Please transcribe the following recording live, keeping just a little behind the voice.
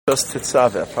Just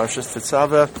Tetzaveh. Parshas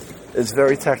Tetzaveh is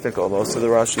very technical. Most of the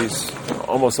Rashis,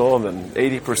 almost all of them,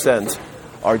 80%,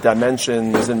 are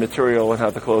dimensions and material and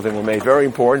how the clothing were made. Very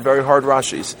important, very hard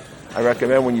Rashis. I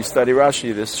recommend when you study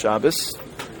Rashi this Shabbos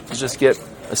to just get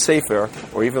a sefer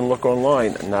or even look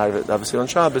online, and not obviously on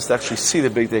Shabbos, to actually see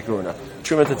the big Dekuna.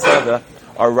 Truma Tetzaveh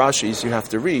are Rashis you have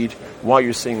to read while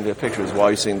you're seeing the pictures, while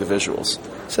you're seeing the visuals.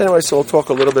 So anyway, so we'll talk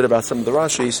a little bit about some of the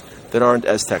Rashis that aren't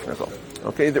as technical.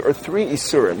 Okay, there are three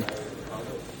Isurim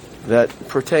that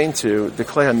pertain to the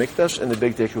Klei HaMikdash and the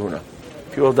Big Day Kahuna.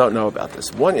 People don't know about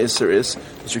this. One Isur is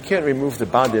that you can't remove the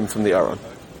Badim from the Aron.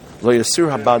 Lo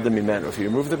Yasur HaBadim Imenu. If you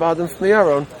remove the Badim from the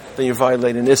Aron, then you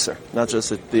violate an Isur. Not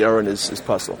just that the Aron is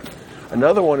puzzle.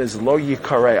 Another one is Lo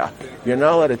Yikareya. You're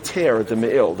not allowed to tear the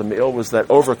Me'il. The Me'il was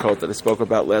that overcoat that I spoke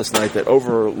about last night, that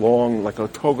overlong, like a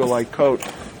toga-like coat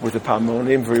with the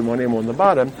Palmonim, Vrimonim on the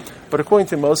bottom. But according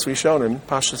to most Rishonim,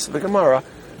 Pashas the Gemara,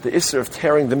 the Isser of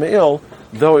tearing the Me'il,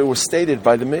 though it was stated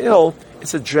by the Me'il,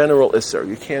 it's a general Isser.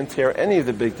 You can't tear any of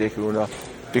the big Dekuna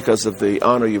because of the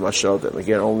honor you must show them.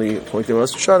 Again, only according to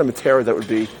most Rishonim, a tear that would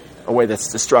be a way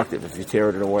that's destructive. If you tear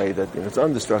it in a way that it's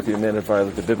undestructive, you may not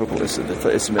violate the biblical Isser, the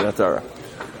Isser Minatara.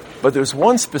 But there's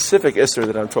one specific Isser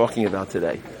that I'm talking about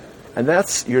today, and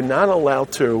that's you're not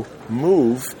allowed to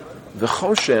move the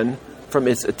Choshen from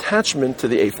its attachment to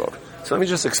the ephod. So let me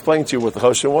just explain to you what the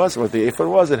Choshen was, what the ephod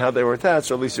was, and how they were attached,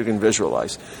 so at least you can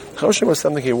visualize. Choshen was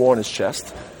something he wore on his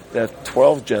chest. They had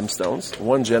 12 gemstones,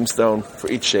 one gemstone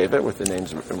for each shevet, with the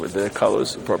names, with the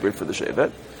colors appropriate for the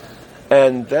shevet.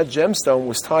 And that gemstone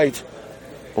was tied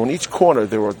on each corner.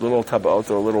 There were little tabaot,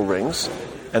 or little rings,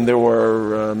 and there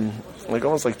were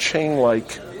almost like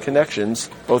chain-like connections,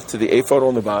 both to the ephod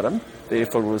on the bottom. The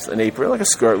ephod was an apron, like a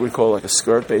skirt. We call it like a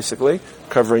skirt, basically,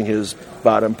 covering his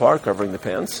bottom part, covering the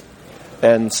pants.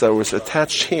 And so it was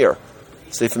attached here,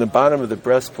 say from the bottom of the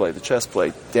breastplate, the chest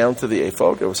plate, down to the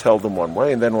ephod. It was held in one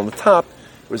way. And then on the top,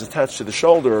 it was attached to the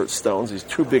shoulder stones, these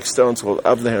two big stones called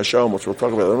Avnei Hashem, which we'll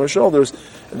talk about on the shoulders,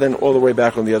 and then all the way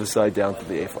back on the other side down to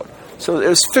the ephod. So it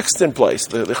was fixed in place.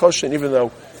 The Choshen, even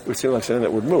though it would seem like something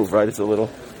that would move, right? It's a little,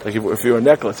 like if you're a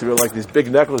necklace, if you're like these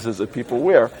big necklaces that people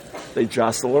wear, they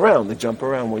jostle around, they jump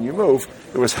around when you move.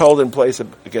 It was held in place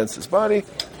against his body,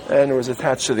 and it was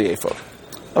attached to the ephod.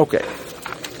 Okay.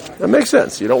 That makes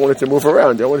sense. You don't want it to move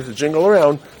around. You don't want it to jingle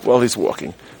around while he's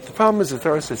walking. The problem is the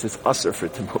Torah says it's usher for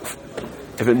it to move.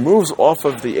 If it moves off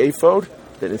of the ephod,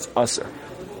 then it's usher.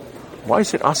 Why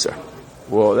is it usher?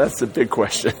 Well, that's a big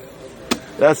question.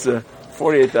 That's a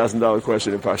 $48,000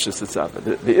 question in Parshas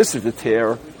Tetzaveh. The isser to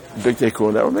tear big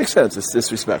tekun, that would make sense. It's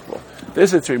disrespectful. The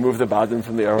isser to remove the badim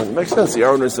from the aron, it makes sense. The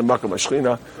aron is the makam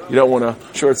hashchina. You don't want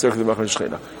to short circuit the makam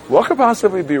hashchina. What could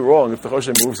possibly be wrong if the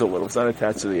choshen moves a little? It's not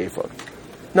attached to the ephod.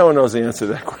 No one knows the answer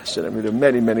to that question. I mean, there are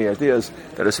many, many ideas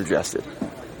that are suggested.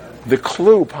 The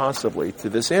clue, possibly, to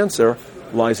this answer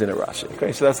lies in a Rashi.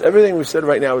 Okay, so that's everything we've said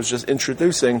right now is just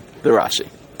introducing the Rashi.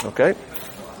 Okay?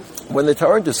 When the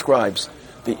Torah describes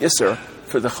the Isser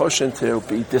for the Choshen to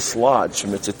be dislodged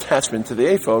from its attachment to the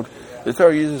ephod, the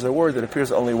Torah uses a word that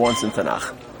appears only once in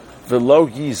Tanakh. V'lo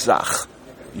yizach.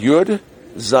 Yud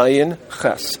Zayin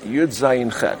Ches. Yud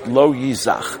Zayin Chet. Lo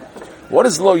yizach. What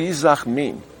does lo yizach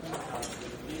mean?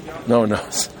 No one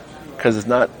knows. Because it's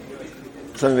not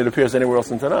something that appears anywhere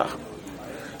else in Tanakh.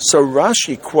 So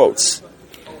Rashi quotes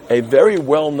a very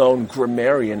well-known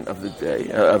grammarian of the day,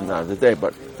 not of the day,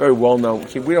 but very well-known.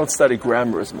 We don't study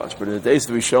grammar as much, but in the days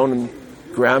that we've shown,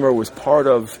 grammar was part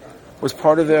of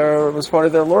their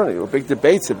learning. There were big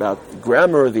debates about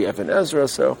grammar, the Even Ezra.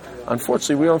 So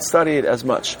unfortunately, we don't study it as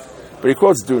much. But he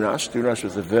quotes Dunash. Dunash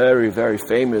was a very, very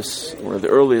famous, one of the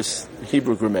earliest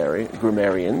Hebrew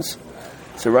grammarians.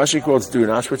 So Rashi quotes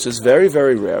Dunash, which is very,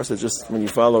 very rare. So just when you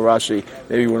follow Rashi,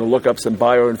 maybe you want to look up some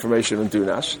bio information on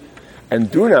Dunash. And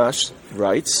Dunash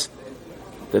writes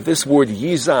that this word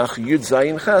Yizach, Yud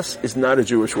Zayin Ches, is not a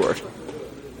Jewish word.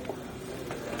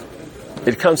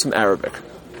 It comes from Arabic.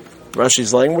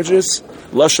 Rashi's language is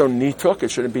Lashon Nituk, it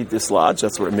shouldn't be dislodged,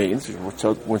 that's what it means.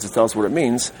 Once it tells us what it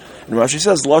means. And Rashi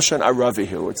says Lashon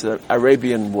Aravihu, it's an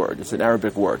Arabian word, it's an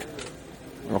Arabic word.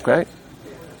 Okay?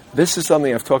 This is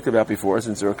something I've talked about before,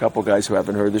 since there are a couple guys who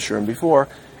haven't heard the Shurim before.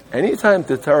 Anytime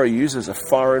the Torah uses a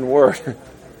foreign word,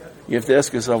 you have to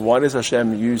ask yourself, why does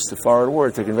Hashem use the foreign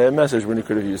word to convey a message when he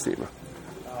could have used Hebrew?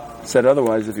 Said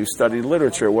otherwise, if you study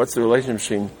literature, what's the relationship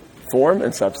between form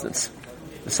and substance?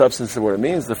 The substance is what it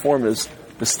means. The form is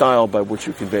the style by which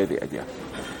you convey the idea.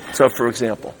 So, for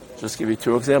example, just give you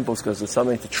two examples because it's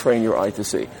something to train your eye to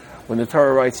see. When the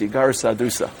Torah writes Yigar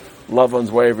Sadusa,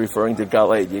 Lavan's way of referring to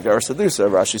Galed, Yigar Sadusa,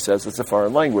 Rashi says it's a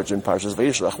foreign language in Parshas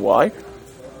Vayishlach. Why?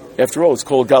 After all, it's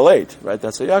called Galed, right?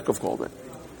 That's how Yaakov called it.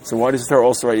 So why does the Torah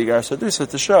also write Yigash Hadusa?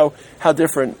 To show how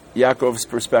different Yaakov's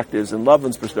perspectives and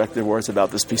Lavan's perspective was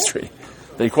about this peace treaty.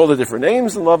 They called it different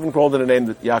names, and Lavan called it a name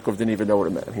that Yaakov didn't even know what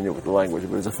it meant. He knew what the language,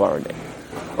 but it was a foreign name.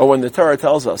 Or when the Torah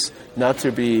tells us not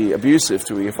to be abusive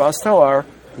to a Yifas Toar,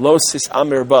 Lo sis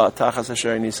amir ba tachas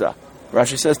asher nisa.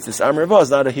 Rashi says this amir ba is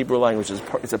not a Hebrew language;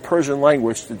 it's a Persian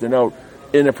language to denote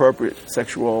inappropriate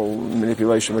sexual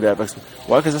manipulation. Whatever.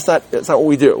 Why? Because it's not what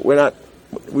we do. We're not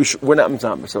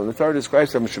mizamar. So when the Torah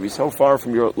describes something should be so far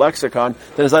from your lexicon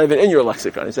that it's not even in your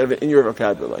lexicon. It's not even in your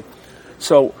vocabulary.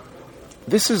 So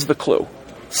this is the clue.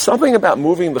 Something about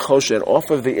moving the Choshen off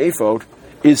of the ephod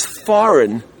is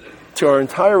foreign to our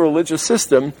entire religious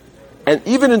system, and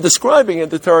even in describing it,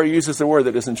 the Torah uses a word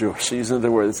that isn't Jewish. It uses the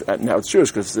word now it's Jewish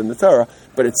because it's in the Torah,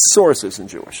 but its source isn't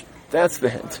Jewish. That's the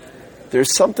hint.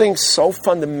 There's something so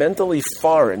fundamentally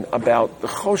foreign about the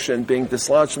Choshen being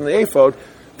dislodged from the ephod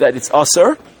that it's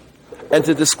Asur, and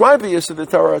to describe the use of the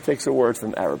Torah takes a word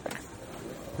from Arabic.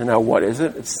 And now what is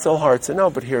it? It's still hard to know,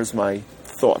 but here's my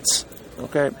thoughts.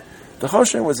 Okay? The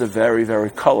Choshen was a very, very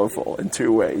colorful, in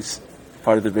two ways,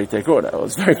 part of the Beit Tekuna. It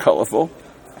was very colorful.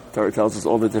 The Torah tells us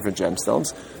all the different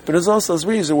gemstones. But it's also, as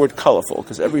we use the word colorful,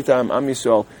 because every time Am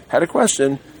Yisrael had a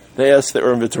question, they asked the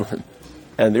Urim V'Tumim.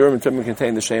 And the Urim V'Tumim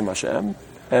contained the Shem Hashem,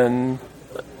 and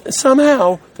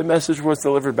somehow the message was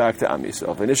delivered back to Am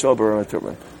Yisrael. V'nishal b'Urim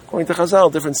V'Tumim. According to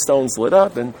Chazal, different stones lit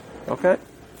up, and okay?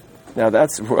 Now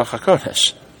that's Ruach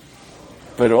HaKodesh.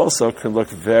 But it also can look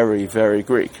very, very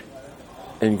Greek.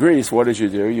 In Greece, what did you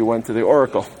do? You went to the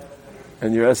oracle,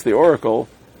 and you asked the oracle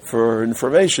for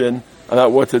information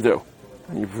about what to do.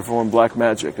 And you performed black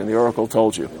magic, and the oracle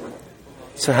told you.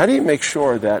 So how do you make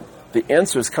sure that the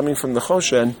answers coming from the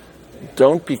Choshen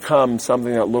don't become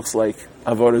something that looks like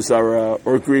Avodah Zarah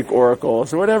or Greek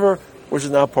oracles or whatever, which is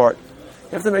not part?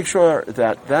 You have to make sure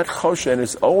that Choshen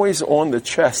is always on the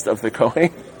chest of the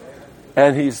Kohen,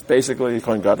 and he's basically a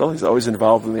Kohen Gadol. He's always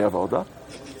involved in the Avodah.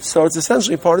 So it's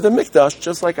essentially part of the Mikdash,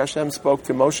 just like Hashem spoke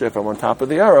to Moshe from on top of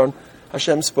the Aron.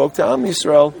 Hashem spoke to Am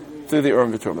Yisrael through the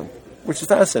Urim V'Tumim, which is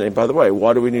fascinating. By the way,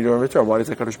 why do we need Urim V'Tumim? Why does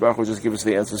the HaKadosh Baruch Hu just give us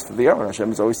the answers to the Aron?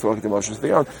 Hashem is always talking to Moshe to the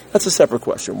Aron. That's a separate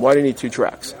question. Why do you need two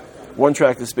tracks? One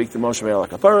track to speak to Moshe Me'al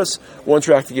HaKaparos, one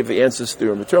track to give the answers to the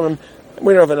Urim V'Tumim.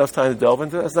 We don't have enough time to delve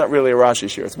into that. It's not really a Rashi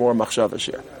shir. It's more a Machshava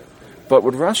shir. But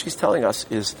what Rashi's telling us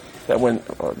is that when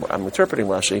I'm interpreting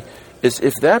Rashi, is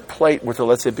if that plate were to,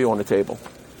 let's say, be on the table,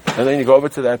 and then you go over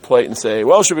to that plate and say,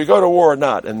 well, should we go to war or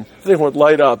not? And the thing would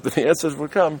light up, and the answers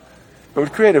would come. It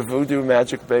would create a voodoo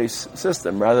magic-based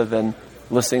system rather than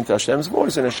listening to Hashem's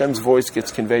voice, and Hashem's voice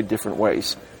gets conveyed different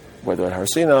ways, whether at Har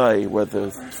Sinai, whether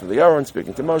through the Aron,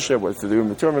 speaking to Moshe, whether through the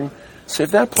Urim V'Tumim. So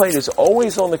if that plate is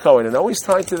always on the Kohen and always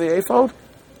tied to the ephod,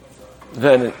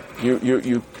 then you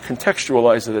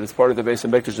contextualize it that it's part of the Beis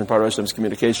HaMikdash and part of Hashem's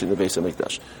communication in the Beis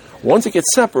HaMikdash. Once it gets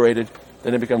separated,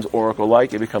 then it becomes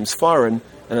oracle-like, it becomes foreign,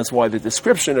 and that's why the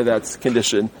description of that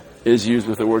condition is used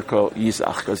with the word called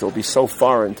Yizach, because it'll be so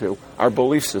foreign to our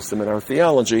belief system and our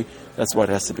theology, that's why it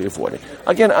has to be avoided.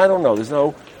 Again, I don't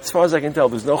know. As far as I can tell,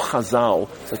 there's no Chazal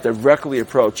that directly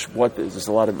approach what this is. There's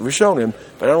a lot of Rishonim,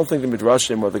 but I don't think the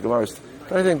Midrashim or the Gemaras.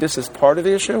 But I think this is part of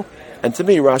the issue. And to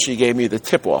me, Rashi gave me the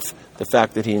tip-off, the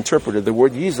fact that he interpreted the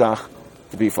word Yizach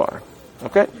to be foreign.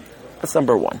 Okay? That's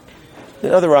number one.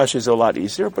 The other Rashis are a lot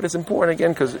easier, but it's important,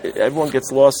 again, because everyone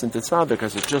gets lost in Tetzaveh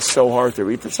because it's just so hard to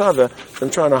read Tetzaveh. So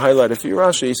I'm trying to highlight a few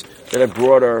Rashis that have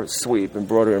broader sweep and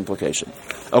broader implication.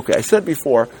 Okay, I said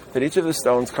before that each of the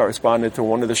stones corresponded to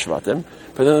one of the Shvatim,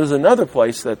 but then there's another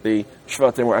place that the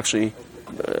Shvatim were actually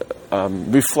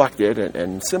reflected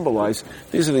and symbolized.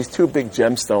 These are these two big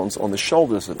gemstones on the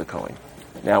shoulders of the Kohen.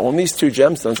 Now, on these two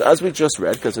gemstones, as we just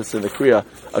read, because it's in the Kriya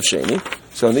of Sheni,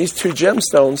 so in these two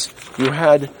gemstones, you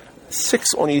had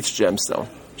 6 on each gemstone.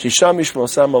 Shisha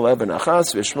mishmosam 11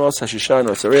 achas, v'shmos hashisha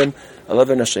nosarim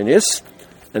 11 hashenis.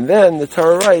 And then the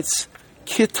Torah writes,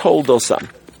 kitol dosam.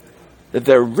 That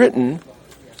they're written,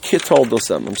 kitol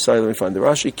dosam. I'm sorry, let me find the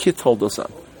Rashi, kitol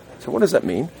dosam. So what does that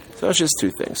mean? So that's just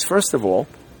two things. First of all,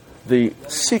 the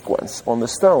sequence on the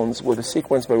stones were the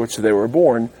sequence by which they were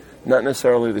born, not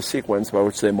necessarily the sequence by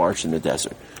which they marched in the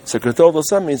desert. So kitol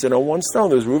dosam means that on one stone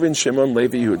there's Reuben, Shimon,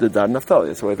 Levi, Yehuda, Dan, Naphtali.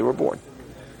 That's the way they were born.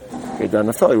 Okay, Dan,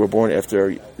 Naphtali were born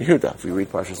after Yehuda, if we read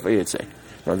Parshas Vayetze.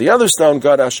 Now the other stone,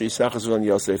 Gad, Ashi, Yisachar, Zebulun,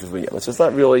 Yosef, and Binyamin. So it's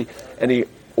not really any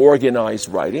organized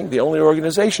writing. The only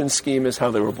organization scheme is how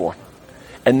they were born.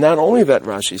 And not only that,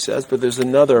 Rashi says, but there's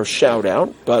another shout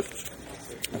out, but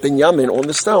Binyamin on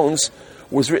the stones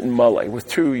was written Malay with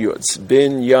 2 yuds.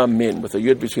 Binyamin, with a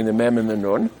yud between the mem and the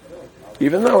nun.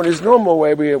 Even though in his normal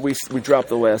way we drop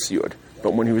the last yud.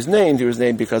 But when he was named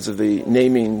because of the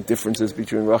naming differences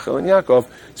between Rachel and Yaakov,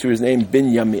 so he was named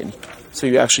Binyamin. So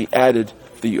you actually added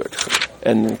the Yud.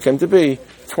 And it came to be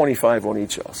 25 on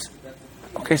each else.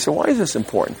 Okay, so why is this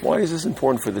important? Why is this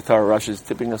important for the Torah? Rashi is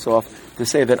tipping us off to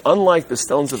say that unlike the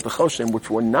stones of the Choshen, which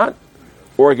were not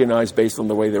organized based on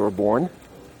the way they were born,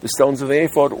 the stones of the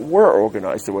ephod were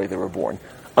organized the way they were born.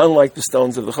 Unlike the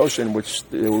stones of the Choshen, which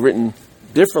they were written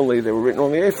differently, they were written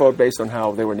on the ephod based on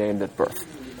how they were named at birth.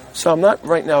 So I'm not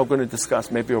right now going to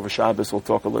discuss, maybe over Shabbos we'll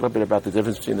talk a little bit about the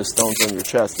difference between the stones on your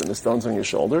chest and the stones on your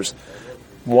shoulders.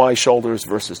 Why shoulders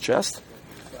versus chest.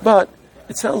 But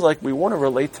it sounds like we want to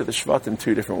relate to the Shvatim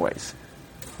two different ways.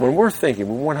 When we're thinking,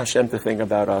 we want Hashem to think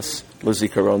about us,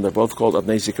 L'Zikaron, they're both called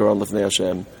Avnei Zikaron L'Fnei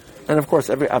Hashem. And of course,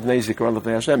 every Avnei Zikaron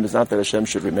L'Fnei Hashem is not that Hashem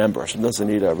should remember. Hashem doesn't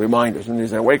need a reminder. Hashem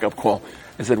needs a wake-up call.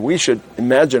 It's that we should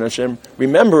imagine Hashem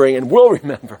remembering and will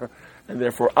remember. And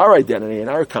therefore, our identity and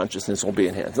our consciousness will be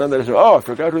enhanced. Not that I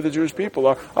forgot who the Jewish people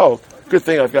are. Oh, good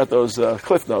thing I've got those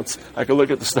cliff notes. I can look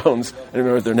at the stones and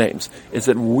remember their names. It's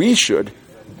that we should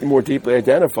more deeply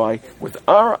identify with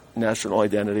our national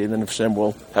identity, and then Hashem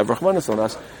will have Rahmanas on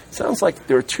us. It sounds like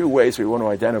there are two ways we want to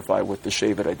identify with the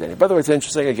Shevet identity. By the way, it's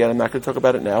interesting, again, I'm not going to talk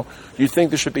about it now. You'd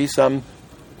think there should be some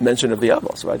mention of the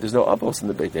Avos, right? There's no Avos in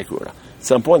the Beit Ekura. At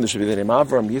some point, there should be the name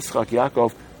Avram, Yitzchak,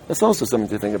 Yaakov. That's also something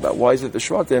to think about. Why is it the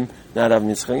Shvatim not Avram,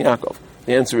 Yitzchak, and Yaakov?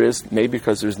 The answer is maybe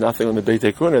because there's nothing on the Beit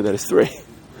Ekura that is three.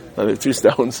 Now, there are 2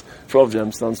 stones, 12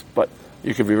 gemstones, but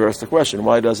you could reverse the question.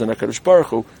 Why doesn't HaKadosh Baruch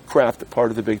Hu craft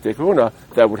part of the Big Tekuna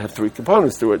that would have 3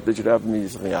 components to it that you'd have in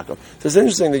Yitzchak and Yaakov? So it's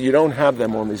interesting that you don't have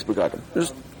them on these begadim.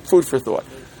 There's food for thought.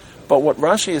 But what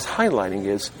Rashi is highlighting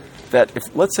is that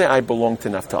if, let's say I belong to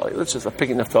Naphtali. I'm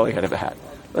picking Naphtali out of a hat.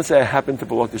 Let's say I happen to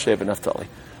belong to Shevet Naphtali.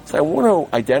 So I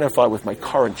want to identify with my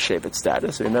current Shevet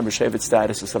status. And remember, Shevet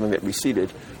status is something that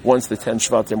receded once the 10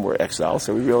 Shvatim were exiled.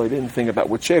 So we really didn't think about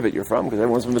which Shevet you're from because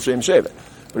everyone's from the same Shevet.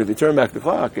 But if you turn back the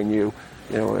clock and you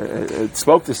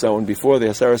spoke to someone before the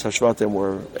Aseres HaShvatim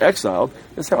were exiled,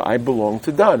 that's how I belong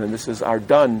to Dan. And this is our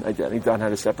Dan identity. Dan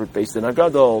had a separate base in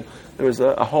Agadol. There was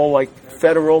a whole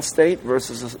federal state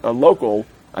versus a local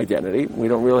identity. We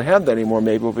don't really have that anymore.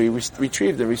 Maybe will be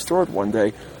retrieved and restored one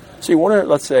day. So you want to,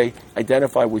 let's say,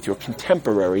 identify with your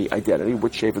contemporary identity,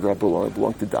 which Shevet I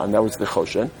belong to Dan. That was the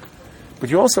Choshen. But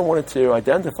you also wanted to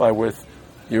identify with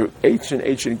your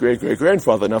ancient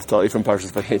great-great-grandfather, Naphtali, from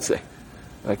Parshas Vayetze.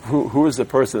 Who is the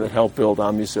person that helped build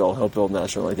Am Yisrael, helped build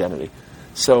national identity?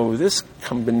 So this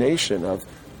combination of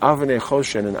Avnei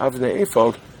Choshen and Avnei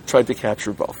Ephod tried to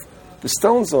capture both. The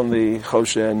stones on the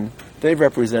Choshen, they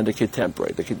represent a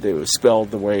contemporary. They were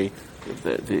spelled the way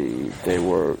they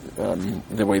were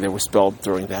spelled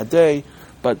during that day.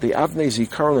 But the Avnei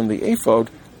Zikaron and the Ephod,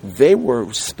 they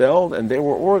were spelled and they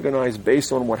were organized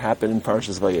based on what happened in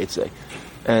Parshas Vayetze.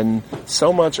 And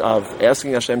so much of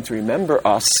asking Hashem to remember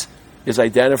us is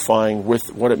identifying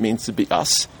with what it means to be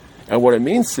us. And what it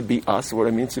means to be us, what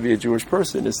it means to be a Jewish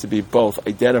person, is to be both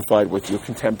identified with your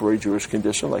contemporary Jewish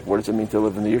condition, like what does it mean to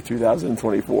live in the year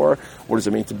 2024? What does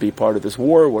it mean to be part of this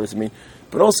war? What does it mean?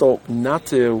 But also not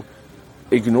to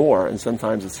ignore, and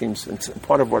sometimes it seems,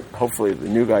 part of what hopefully the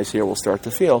new guys here will start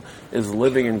to feel, is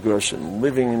living in Goshen,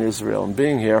 living in Israel, and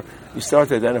being here, you start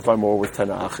to identify more with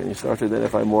Tanakh, and you start to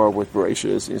identify more with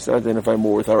Bereshis, and you start to identify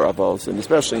more with our Avos, and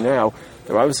especially now,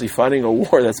 they're obviously fighting a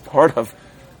war that's part of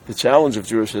the challenge of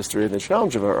Jewish history and the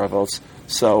challenge of our Avos.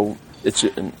 So it's, I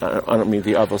don't mean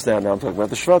the Avos now I'm talking about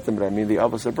the Shvatim, but I mean the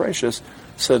Avos of Bereshis.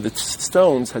 So the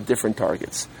stones had different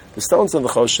targets. The stones on the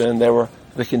Choshen, they were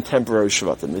the contemporary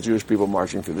Shvatim, the Jewish people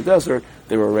marching through the desert.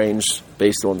 They were arranged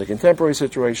based on the contemporary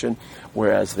situation,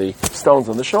 whereas the stones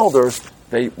on the shoulders,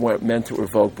 they were meant to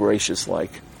evoke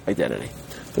Bereshis-like identity.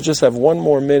 So just have one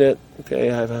more minute.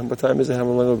 Okay, what time is it? How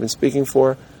long have I been speaking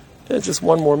for? Just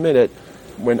one more minute.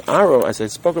 When Aro, as I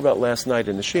spoke about last night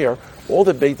in the Shir, all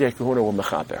the Beit Kahuna were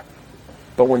mechaper.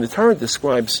 But when the Torah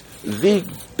describes the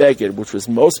beged, which was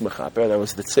most mechaper, that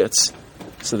was the tzitz,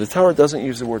 so the Torah doesn't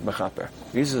use the word mechaper.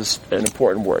 It uses an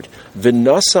important word.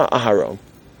 V'nasa Aharon.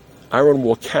 Aaron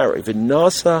will carry.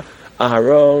 V'nasa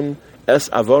Aharon es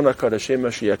avona kadashim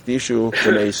sheyakdishu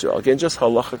b'nei Yisrael. Again, just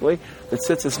halachically, the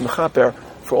tzitz is mechaper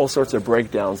for all sorts of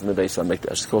breakdowns in the Beis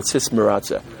HaMikdash. It's called tzitz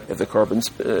miratza. If the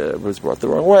korban was brought the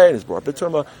wrong way and is brought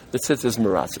b'tumah, the tzitz is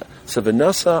miratza. So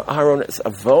v'nasa Aharon es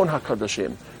avon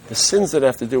hakadashim. The sins that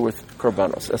have to do with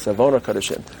korbanos, es avon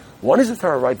hakadashim. One is the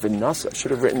Torah right, v'nasa,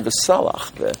 should have written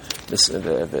v'salach, the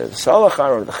salach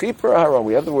Aaron, the chipur Aaron.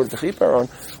 We have the word v'chipur Aaron.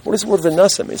 What does the word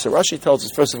v'nasa mean? So Rashi tells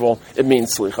us, first of all, it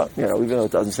means slicha. Even though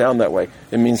it doesn't sound that way,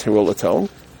 it means he will atone.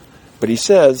 But he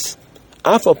says,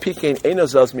 Afal pikein eino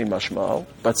zaz mi mashmal,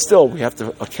 but still we have to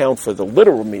account for the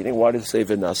literal meaning. Why does it say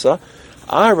v'nasa?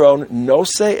 Aaron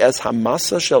nose as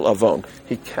hamasa shel avon.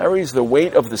 He carries the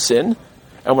weight of the sin,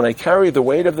 and when I carry the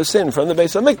weight of the sin from the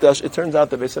Beis HaMikdash, it turns out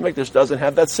the Beis HaMikdash doesn't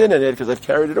have that sin in it because I've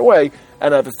carried it away,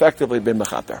 and I've effectively been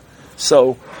mechaper.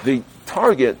 So the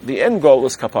target, the end goal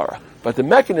is kapara. But the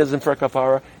mechanism for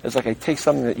kapara is like I take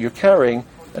something that you're carrying,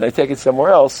 and I take it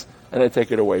somewhere else, and I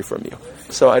take it away from you.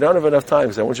 So I don't have enough time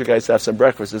because I want you guys to have some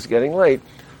breakfast. It's getting late.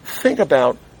 Think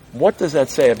about, what does that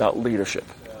say about leadership?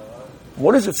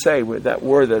 What does it say with that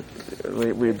word that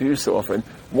we abuse so often?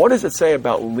 What does it say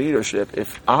about leadership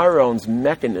if Aaron's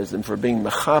mechanism for being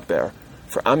mechaper,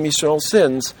 for Am Yisrael's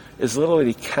sins, is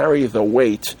literally to carry the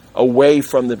weight away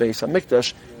from the Beis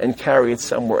HaMikdash and carry it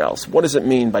somewhere else? What does it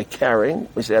mean by carrying?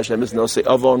 We say Hashem is nosei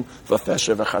avon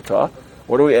v'fesha v'chata.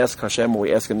 What do we ask Hashem when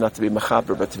we ask Him not to be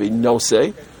mechaper but to be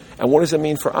nosei? And what does it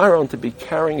mean for Aaron to be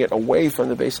carrying it away from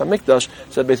the Beis HaMikdash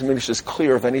so the Beis HaMikdash is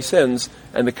clear of any sins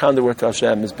and the conduit to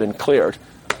Hashem has been cleared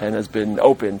and has been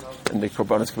opened and the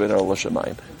Korbanos Kavod Ol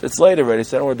Shamayim? It's late already,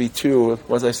 so I don't want to be too,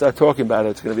 once I start talking about it,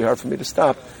 it's going to be hard for me to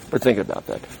stop, but think about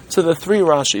that. So the three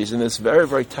Rashis in this very,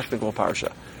 very technical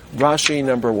parsha. Rashi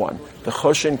number 1, the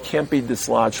Choshen can't be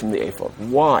dislodged from the ephod.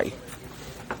 Why?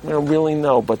 I don't really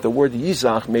know, but the word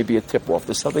Yizach may be a tip-off.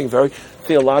 There's something very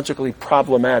theologically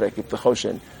problematic if the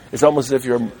Choshen. It's almost as if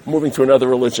you're moving to another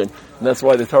religion. And that's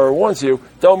why the Torah warns you,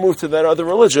 don't move to that other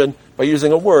religion by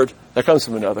using a word that comes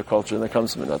from another culture and that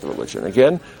comes from another religion.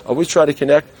 Again, always try to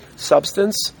connect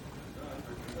substance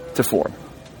to form.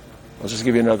 I'll just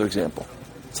give you another example.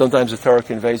 Sometimes the Torah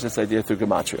conveys its idea through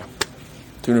gematria,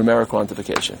 through numeric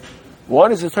quantification. Why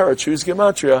does the Torah choose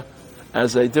gematria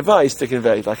as a device to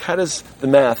convey? Like, how does the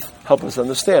math help us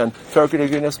understand? The Torah could have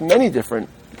given us many different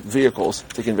vehicles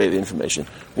to convey the information.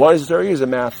 Why does the Torah use a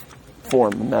math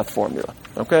formula?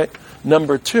 Okay?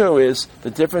 Number 2 is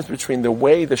the difference between the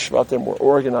way the Shvatim were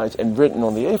organized and written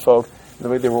on the ephod and the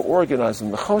way they were organized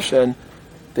in the Choshen.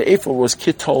 The ephod was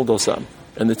kitol dosam.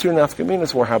 And the two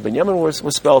nafkaminas were how Binyamin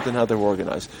was spelled and how they were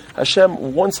organized.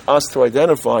 Hashem wants us to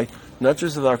identify not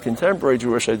just with our contemporary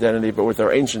Jewish identity, but with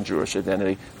our ancient Jewish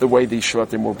identity, the way these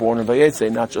Shvatim were born in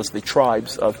Vayetze, not just the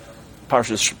tribes of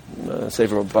Parshas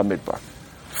Sefer Bamidbar.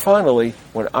 Finally,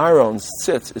 when Aaron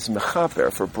sits, is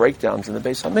mechaper for breakdowns in the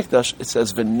Beis HaMikdash, it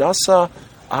says, V'nasa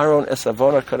Aaron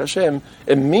esavona kadashim.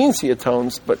 It means he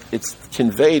atones, but it's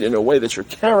conveyed in a way that you're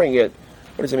carrying it.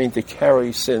 What does it mean to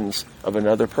carry sins of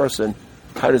another person?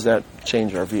 How does that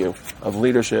change our view of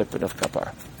leadership and of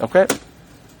kapar? Okay?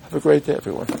 Have a great day,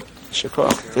 everyone.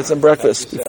 Shakar. Get some breakfast.